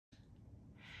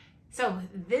So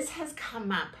this has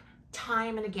come up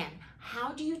time and again.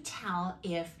 How do you tell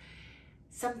if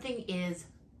something is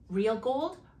real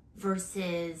gold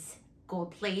versus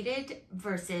gold plated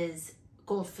versus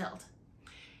gold filled?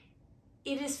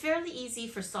 It is fairly easy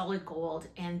for solid gold,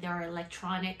 and there are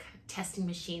electronic testing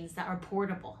machines that are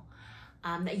portable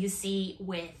that you see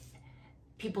with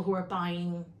people who are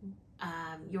buying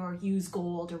your used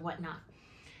gold or whatnot.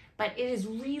 But it is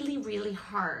really, really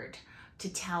hard to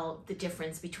tell the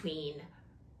difference between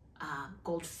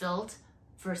gold filled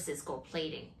versus gold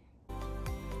plating.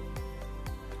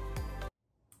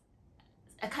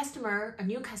 A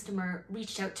new customer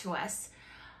reached out to us.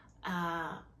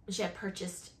 She had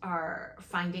purchased our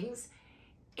findings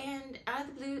and out of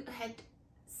the blue had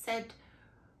said,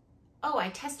 "Oh, I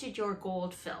tested your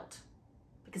gold filled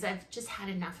because I've just had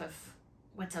enough of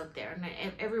what's out there.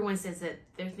 And everyone says that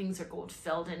their things are gold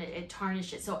filled and it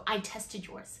tarnishes. So I tested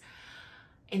yours."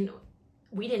 And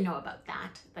we didn't know about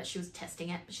that she was testing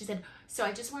it. But she said, "So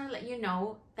I just want to let you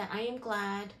know that I am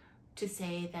glad to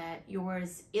say that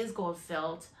yours is gold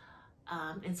filled.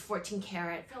 It's 14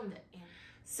 karat." Filmed it.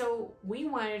 So we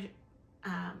wanted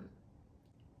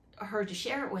her to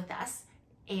share it with us.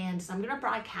 And so I'm going to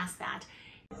broadcast that.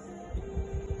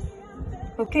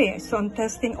 Okay, so I'm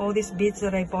testing all these beads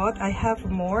that I bought. I have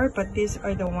more, but these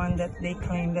are the ones that they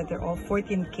claim that they're all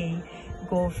 14K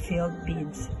gold filled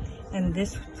beads. And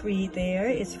this 3 there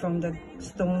is from the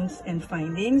Stones and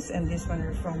Findings, and this one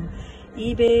are from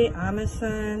eBay,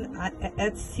 Amazon,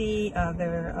 Etsy,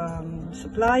 their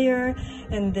supplier,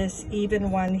 and this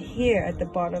even one here at the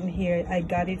bottom here, I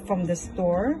got it from the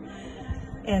store.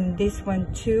 And this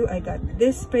one too, I got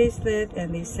this bracelet,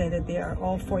 and they said that they are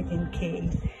all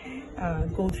 14K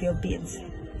gold filled beads.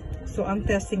 So I'm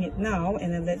testing it now,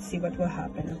 and then let's see what will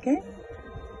happen. Okay.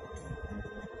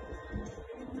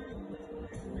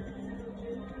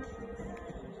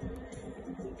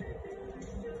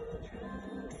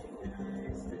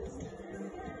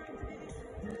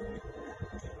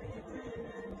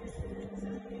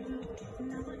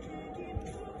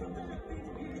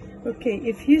 Okay,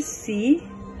 if you see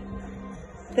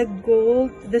the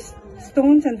gold, the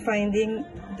Stones and Finding,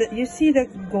 you see the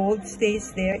gold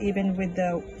stays there even with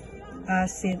the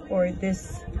acid or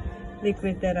this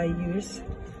liquid that I use.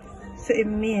 So it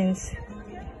means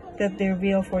that they're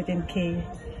real 14K.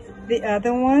 The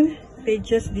other one, they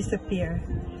just disappear.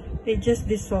 They just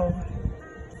dissolve.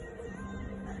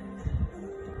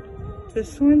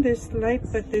 This one, there's light,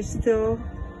 but there's still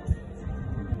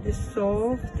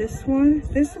dissolve. This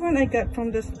one I got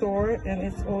from the store, and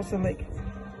it's also like,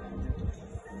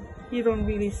 you don't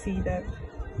really see that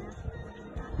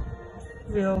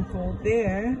real gold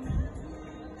there,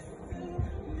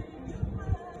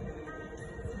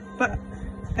 but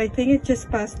I think it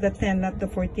just passed the 10, not the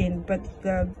 14. But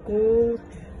the gold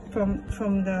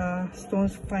from the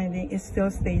Stones Finding, it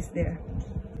still stays there.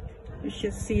 You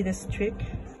should see this trick.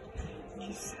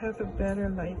 Just have a better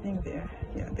lighting there.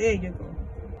 Yeah, there you go.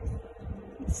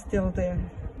 It's still there.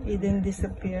 It didn't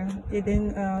disappear. It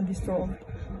didn't dissolve.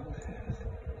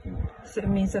 So it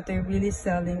means that they're really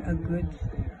selling a good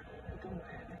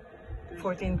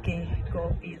 14K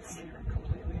gold beads.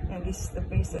 And this is the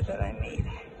bracelet that I made.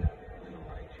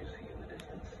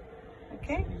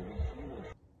 Okay.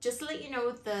 Just to let you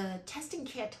know, the testing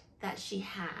kit that she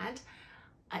had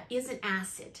is an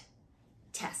acid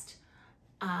test,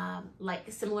 like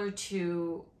similar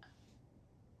to,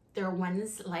 there are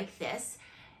ones like this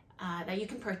that you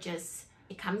can purchase.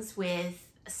 It comes with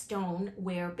a stone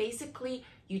where basically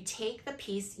you take the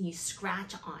piece and you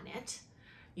scratch on it,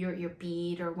 your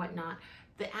bead or whatnot.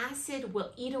 The acid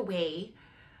will eat away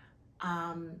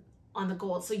on the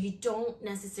gold, so you don't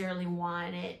necessarily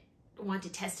want to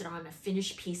test it on a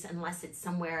finished piece unless it's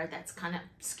somewhere that's kind of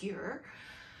obscure.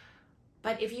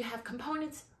 But if you have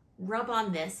components, rub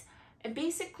on this, and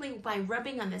basically by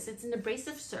rubbing on this, it's an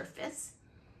abrasive surface.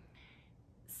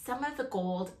 Some of the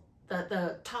gold,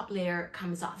 the top layer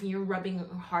comes off, and you're rubbing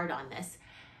hard on this.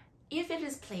 If it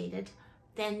is plated,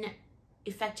 then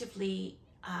effectively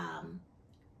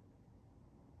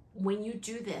when you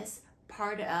do this,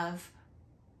 part of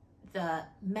the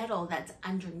metal that's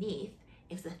underneath,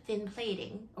 if it's a thin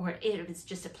plating, or if it's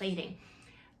just a plating,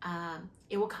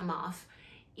 it will come off.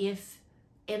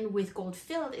 And with gold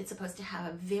filled, it's supposed to have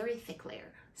a very thick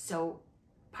layer, so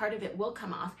part of it will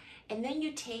come off. And then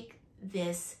you take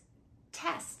this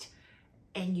test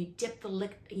and you dip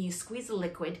you squeeze the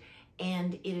liquid,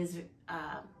 and it is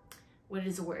what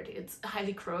is the word? It's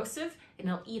highly corrosive, and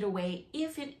it'll eat away.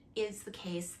 If it is the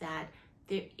case that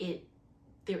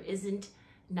there isn't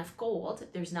enough gold,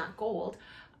 there's not gold,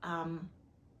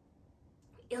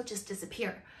 it'll just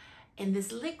disappear. And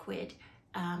this liquid,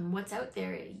 what's out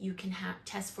there, you can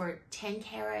test for 10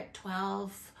 karat,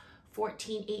 12,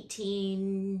 14,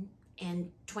 18,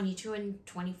 and 22 and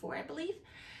 24, I believe.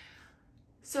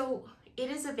 So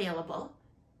it is available,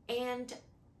 and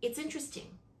it's interesting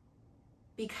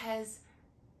because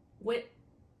what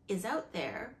is out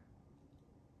there,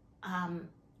 there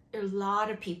are a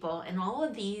lot of people, and all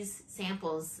of these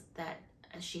samples that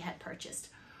she had purchased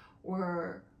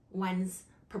were ones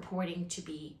purporting to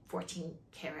be 14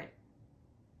 karat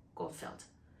gold filled.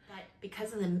 But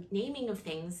because of the naming of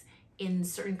things, in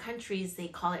certain countries they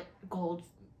call it gold,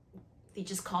 they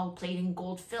just call plating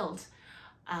gold filled,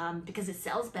 because it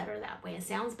sells better that way, it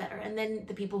sounds better. And then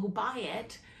the people who buy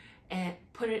it and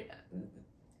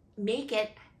make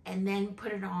it and then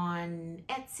put it on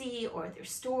Etsy or their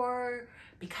store,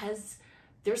 because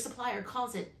their supplier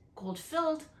calls it gold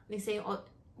filled, they say, oh,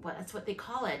 well, that's what they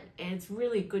call it, and it's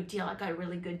really a good deal. I got a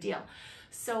really good deal.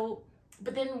 So,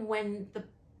 but then when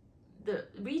the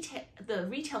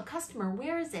retail customer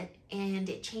wears it and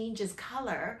it changes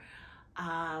color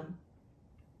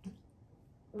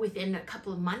within a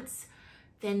couple of months,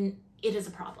 then it is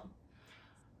a problem.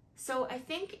 So I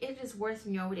think it is worth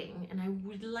noting, and I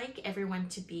would like everyone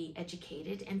to be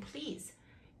educated, and please,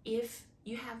 if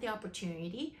you have the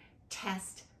opportunity,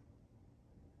 test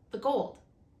the gold,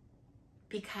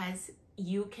 because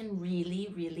you can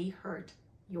really, really hurt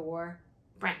your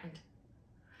brand.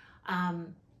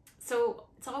 So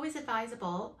it's always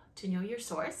advisable to know your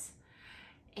source,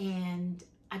 and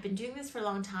I've been doing this for a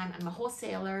long time. I'm a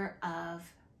wholesaler of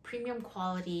premium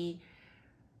quality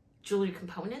jewelry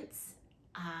components.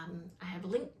 I have a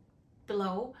link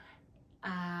below,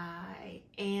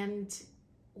 and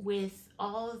with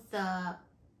all of the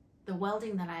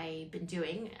welding that I've been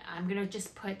doing, I'm gonna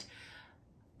just put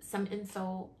some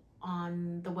info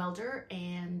on the welder,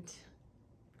 and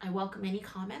I welcome any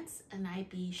comments, and I'd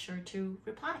be sure to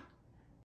reply.